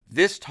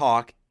This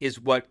talk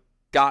is what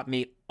got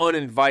me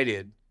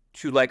uninvited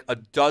to like a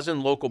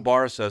dozen local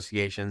bar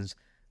associations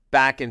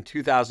back in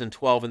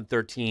 2012 and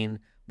 13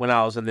 when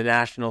I was on the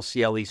national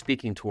CLE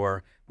speaking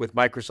tour with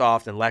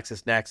Microsoft and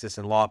LexisNexis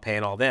and LawPay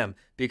and all them,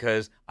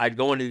 because I'd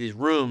go into these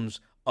rooms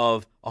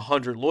of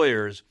 100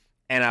 lawyers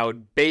and I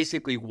would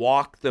basically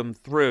walk them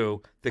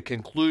through the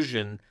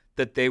conclusion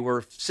that they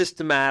were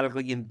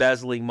systematically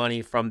embezzling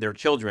money from their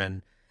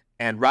children.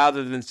 And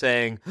rather than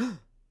saying,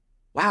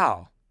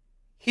 wow,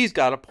 he's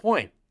got a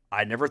point.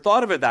 I never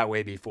thought of it that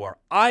way before.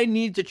 I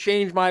need to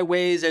change my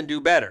ways and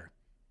do better.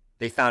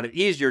 They found it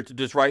easier to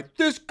just write,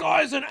 this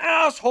guy's an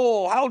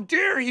asshole. How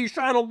dare he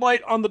shine a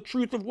light on the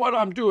truth of what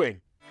I'm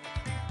doing?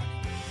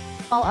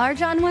 While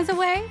Arjan was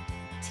away,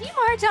 Team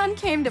Arjan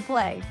came to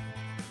play.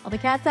 Well, the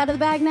cat's out of the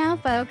bag now,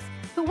 folks,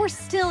 but we're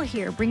still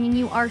here bringing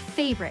you our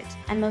favorite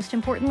and most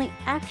importantly,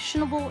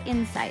 actionable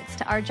insights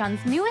to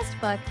Arjan's newest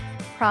book,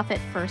 Profit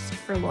First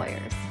for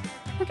Lawyers.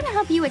 We're going to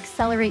help you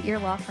accelerate your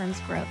law firm's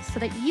growth so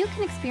that you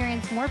can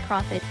experience more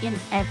profit in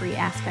every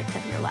aspect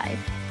of your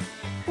life.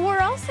 We're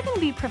also going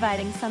to be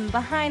providing some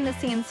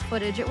behind-the-scenes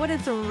footage at what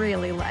it's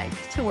really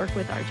like to work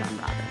with Arjan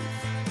Robbins.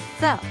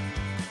 So,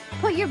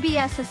 put your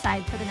BS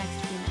aside for the next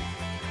few minutes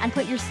and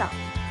put yourself,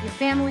 your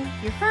family,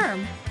 your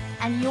firm,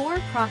 and your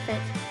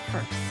profit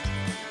first.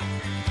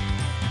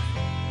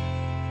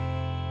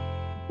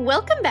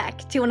 Welcome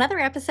back to another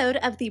episode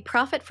of the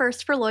Profit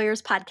First for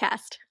Lawyers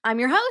podcast. I'm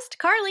your host,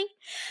 Carly,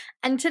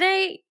 and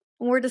today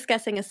we're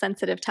discussing a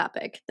sensitive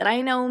topic that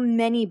I know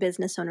many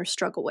business owners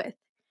struggle with.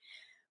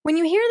 When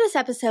you hear this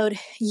episode,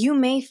 you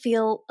may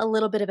feel a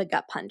little bit of a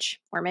gut punch,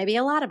 or maybe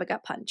a lot of a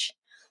gut punch.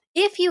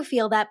 If you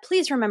feel that,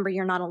 please remember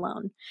you're not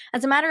alone.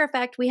 As a matter of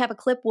fact, we have a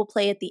clip we'll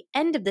play at the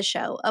end of the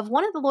show of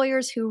one of the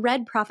lawyers who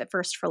read Profit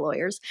First for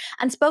Lawyers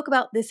and spoke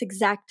about this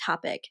exact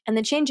topic and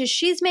the changes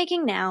she's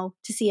making now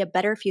to see a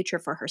better future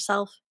for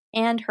herself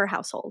and her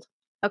household.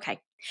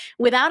 Okay,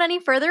 without any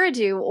further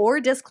ado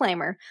or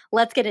disclaimer,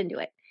 let's get into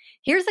it.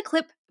 Here's a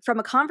clip from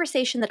a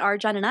conversation that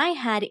Arjan and I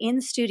had in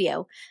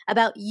studio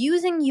about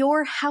using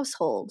your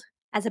household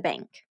as a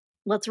bank.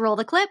 Let's roll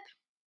the clip.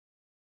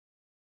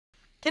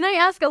 Can I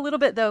ask a little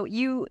bit, though?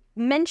 You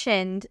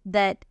mentioned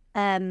that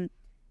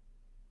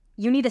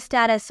you need a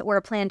status or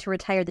a plan to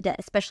retire the debt,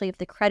 especially if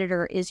the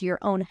creditor is your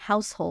own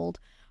household.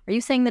 Are you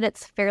saying that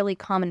it's fairly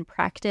common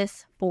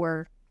practice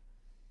for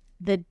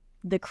the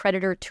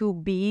creditor to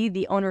be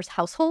the owner's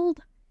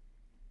household?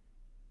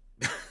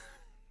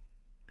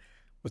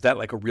 Was that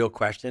like a real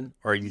question?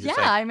 Or are you just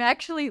saying... I'm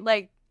actually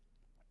like,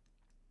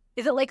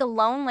 is it like a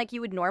loan like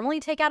you would normally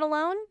take out a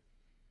loan?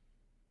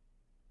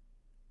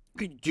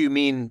 Do you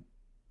mean,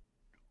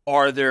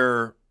 are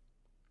there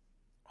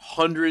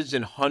hundreds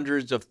and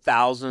hundreds of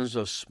thousands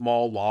of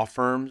small law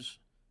firms?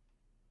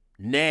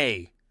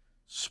 Nay,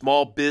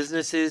 small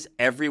businesses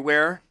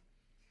everywhere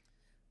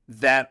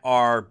that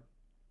are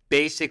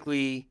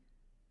basically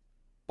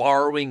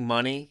borrowing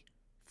money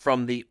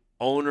from the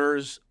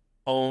owner's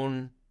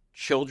own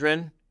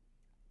children?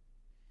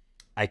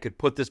 I could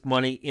put this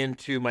money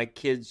into my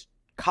kid's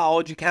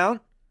college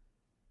account.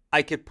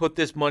 I could put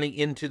this money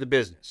into the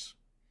business.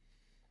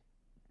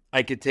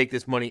 I could take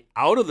this money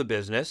out of the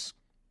business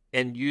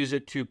and use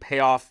it to pay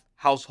off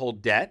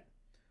household debt,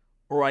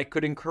 or I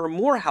could incur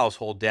more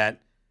household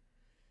debt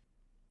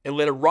and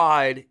let it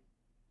ride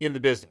in the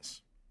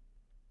business.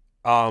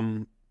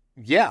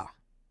 Yeah,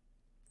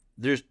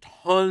 there's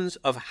tons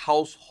of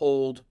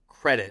household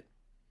credit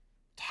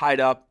tied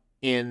up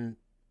in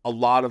a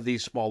lot of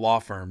these small law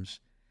firms.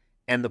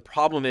 And the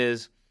problem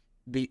is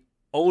the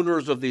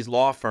owners of these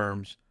law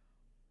firms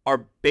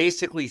are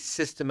basically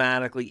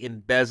systematically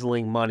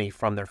embezzling money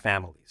from their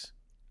families.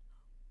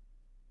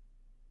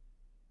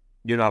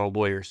 You're not a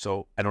lawyer,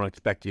 so I don't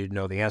expect you to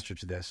know the answer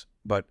to this,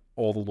 but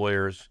all the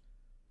lawyers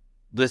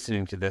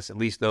listening to this, at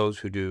least those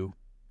who do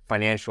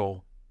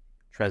financial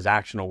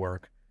transactional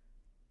work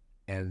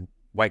and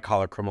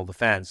white-collar criminal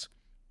defense,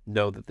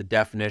 know that the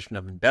definition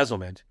of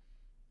embezzlement,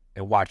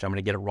 and watch, I'm going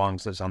to get it wrong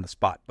so it's on the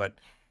spot, but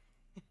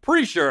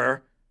pretty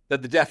sure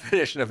that the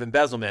definition of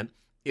embezzlement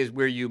is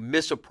where you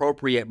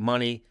misappropriate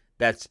money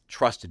that's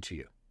trusted to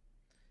you.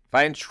 If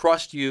I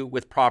entrust you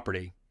with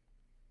property,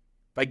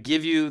 if I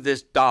give you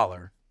this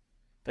dollar,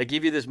 if I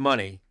give you this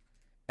money,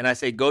 and I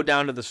say, go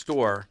down to the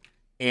store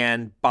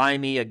and buy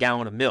me a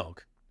gallon of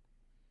milk,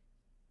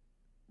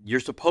 you're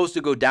supposed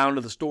to go down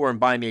to the store and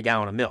buy me a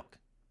gallon of milk,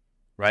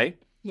 right?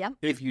 Yeah.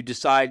 If you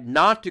decide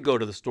not to go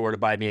to the store to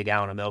buy me a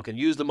gallon of milk and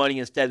use the money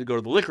instead to go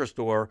to the liquor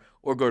store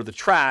or go to the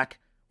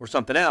track or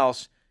something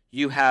else,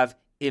 you have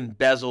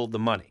embezzled the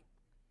money.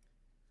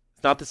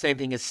 It's not the same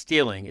thing as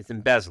stealing, it's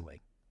embezzling.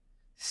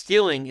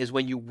 Stealing is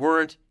when you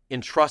weren't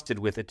entrusted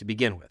with it to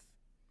begin with.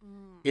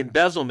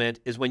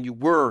 Embezzlement is when you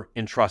were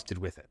entrusted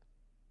with it.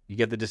 You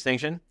get the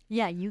distinction?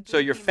 Yeah. So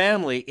your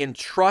family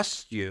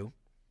entrusts you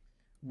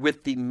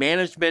with the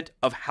management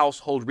of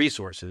household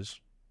resources,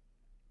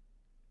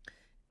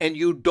 and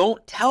you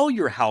don't tell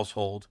your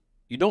household,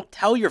 you don't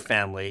tell your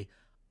family,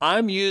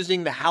 I'm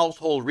using the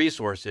household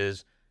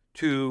resources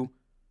to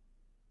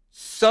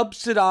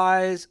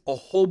subsidize a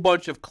whole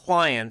bunch of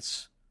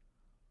clients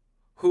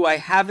who I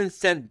haven't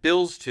sent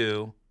bills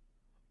to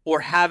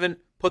or haven't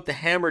put the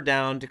hammer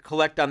down to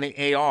collect on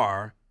the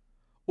AR,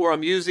 or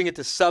I'm using it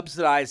to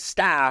subsidize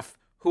staff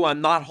who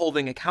I'm not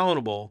holding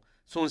accountable.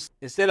 So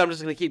instead, I'm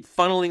just going to keep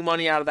funneling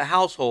money out of the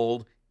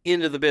household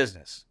into the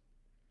business.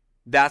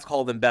 That's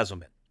called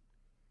embezzlement.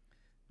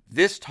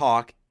 This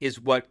talk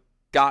is what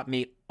got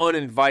me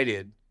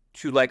uninvited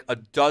to like a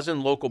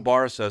dozen local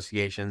bar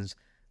associations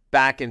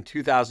back in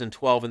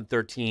 2012 and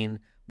 13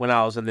 when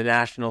I was on the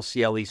national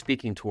CLE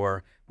speaking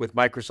tour with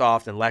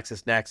Microsoft and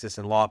LexisNexis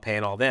and LawPay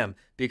and all them,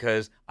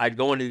 because I'd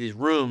go into these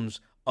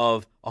rooms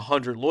of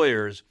 100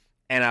 lawyers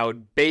and I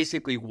would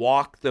basically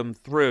walk them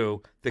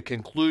through the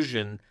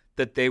conclusion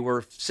that they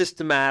were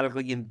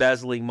systematically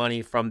embezzling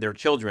money from their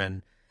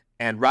children.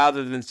 And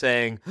rather than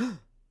saying,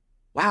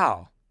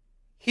 wow,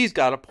 he's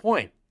got a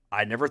point,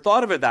 I never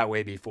thought of it that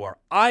way before,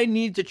 I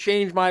need to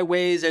change my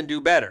ways and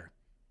do better,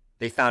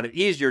 they found it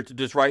easier to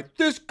just write,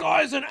 this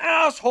guy's an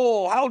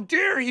asshole, how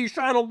dare he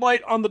shine a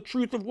light on the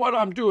truth of what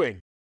I'm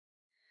doing.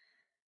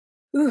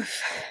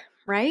 Oof,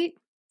 right?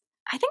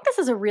 I think this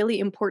is a really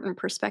important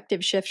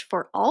perspective shift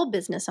for all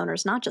business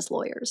owners, not just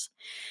lawyers.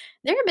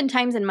 There have been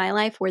times in my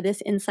life where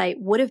this insight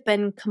would have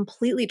been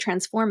completely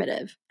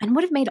transformative and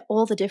would have made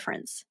all the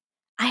difference.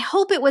 I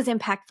hope it was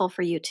impactful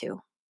for you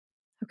too.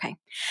 Okay,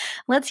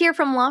 let's hear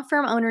from law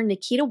firm owner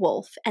Nikita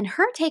Wolf and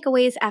her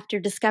takeaways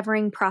after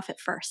discovering Profit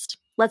First.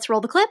 Let's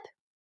roll the clip.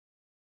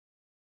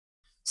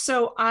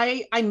 So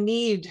I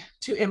need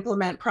to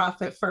implement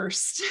Profit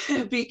First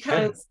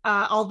because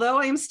although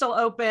I'm still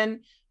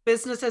open,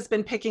 business has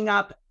been picking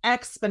up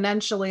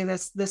exponentially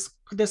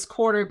this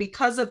quarter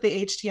because of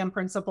the HTM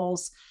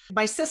principles.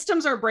 My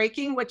systems are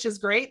breaking, which is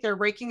great. They're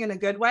breaking in a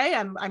good way.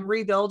 I'm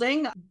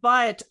rebuilding,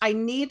 but I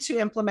need to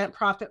implement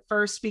Profit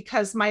First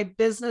because my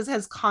business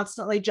has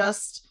constantly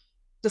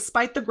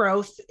despite the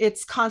growth,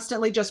 it's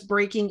constantly just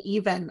breaking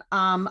even.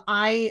 I'm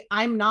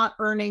not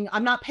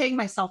paying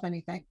myself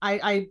anything.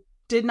 I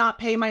did not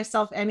pay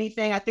myself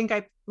anything. I think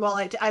I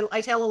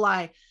tell a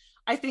lie.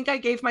 I think I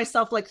gave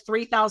myself like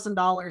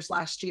 $3,000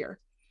 last year.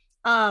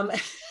 I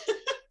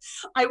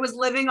was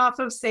living off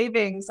of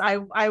savings. I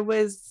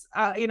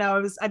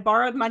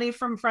borrowed money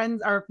from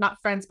friends, or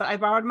not friends, but I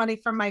borrowed money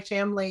from my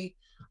family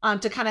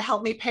to kind of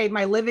help me pay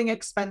my living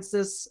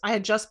expenses. I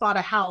had just bought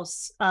a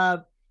house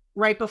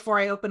right before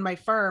I opened my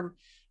firm.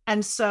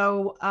 And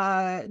so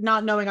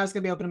not knowing I was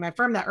going to be opening my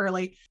firm that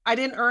early, I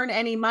didn't earn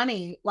any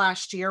money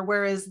last year.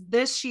 Whereas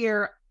this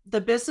year,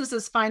 the business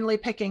is finally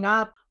picking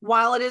up.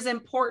 While it is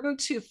important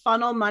to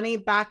funnel money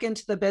back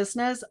into the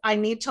business, I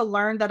need to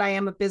learn that I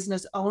am a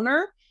business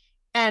owner.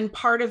 And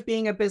part of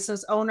being a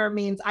business owner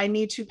means I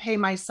need to pay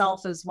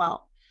myself as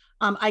well.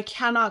 I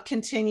cannot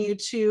continue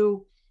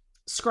to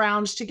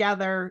scrounge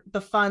together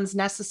the funds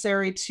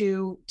necessary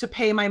to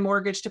pay my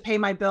mortgage, to pay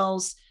my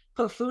bills,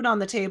 put food on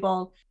the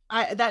table.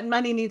 That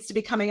money needs to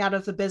be coming out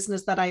of the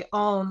business that I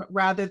own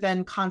rather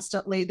than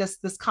constantly this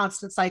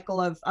constant cycle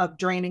of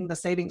draining the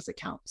savings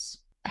accounts.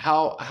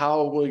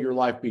 How will your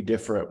life be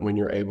different when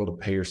you're able to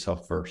pay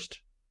yourself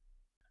first?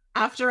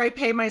 After I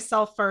pay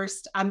myself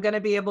first, I'm going to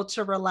be able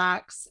to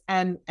relax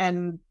and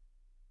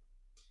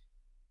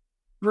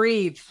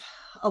breathe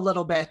a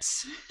little bit.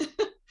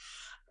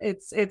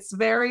 It's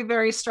very,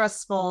 very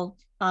stressful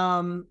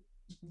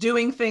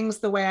doing things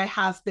the way I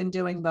have been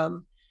doing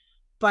them.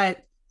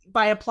 But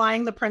by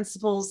applying the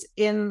principles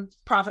in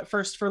Profit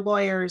First for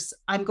Lawyers,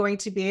 I'm going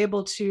to be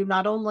able to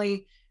not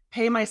only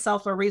pay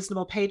myself a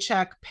reasonable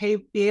paycheck,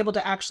 be able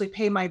to actually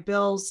pay my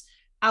bills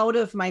out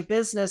of my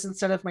business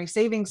instead of my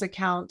savings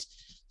account,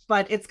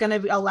 but it's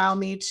going to allow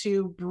me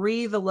to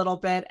breathe a little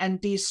bit and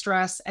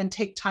de-stress and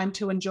take time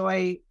to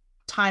enjoy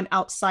time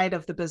outside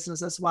of the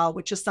business as well,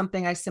 which is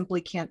something I simply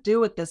can't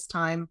do at this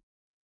time.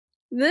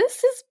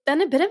 This has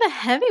been a bit of a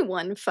heavy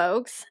one,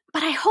 folks,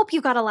 but I hope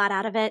you got a lot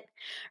out of it.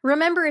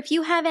 Remember, if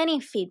you have any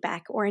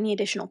feedback or any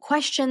additional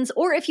questions,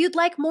 or if you'd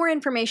like more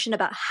information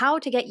about how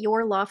to get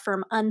your law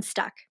firm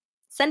unstuck,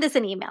 send us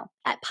an email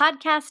at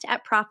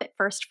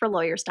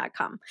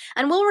podcast@profitfirstforlawyers.com,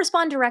 and we'll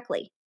respond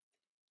directly.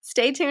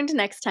 Stay tuned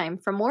next time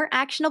for more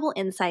actionable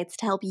insights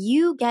to help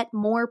you get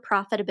more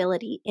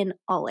profitability in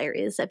all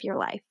areas of your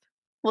life.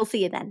 We'll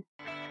see you then.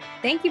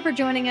 Thank you for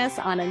joining us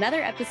on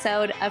another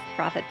episode of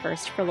Profit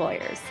First for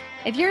Lawyers.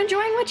 If you're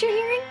enjoying what you're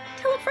hearing,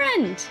 tell a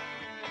friend.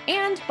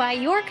 And buy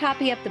your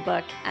copy of the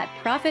book at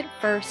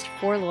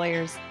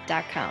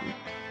profitfirstforlawyers.com.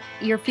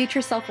 Your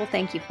future self will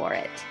thank you for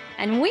it.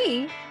 And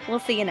we will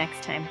see you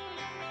next time.